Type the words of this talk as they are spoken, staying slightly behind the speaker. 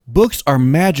Books are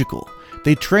magical.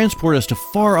 They transport us to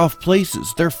far-off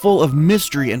places. They're full of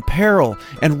mystery and peril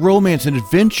and romance and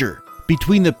adventure.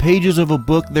 Between the pages of a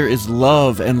book, there is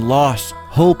love and loss,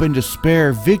 hope and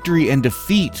despair, victory and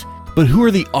defeat. But who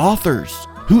are the authors?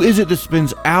 Who is it that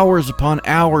spends hours upon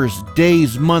hours,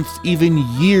 days, months, even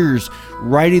years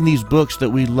writing these books that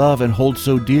we love and hold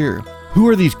so dear? Who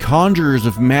are these conjurers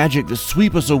of magic that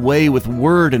sweep us away with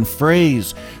word and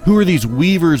phrase? Who are these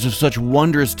weavers of such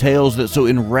wondrous tales that so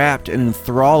enwrap and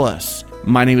enthrall us?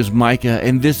 My name is Micah,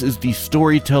 and this is the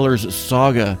Storyteller's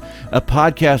Saga, a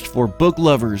podcast for book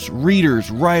lovers,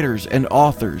 readers, writers, and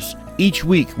authors. Each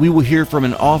week, we will hear from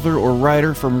an author or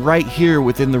writer from right here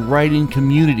within the writing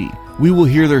community. We will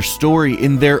hear their story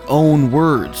in their own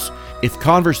words. If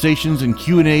conversations and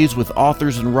Q&As with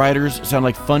authors and writers sound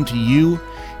like fun to you,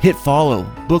 hit follow,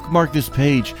 bookmark this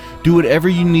page, do whatever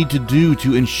you need to do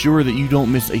to ensure that you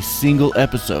don't miss a single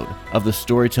episode of the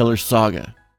Storyteller's Saga.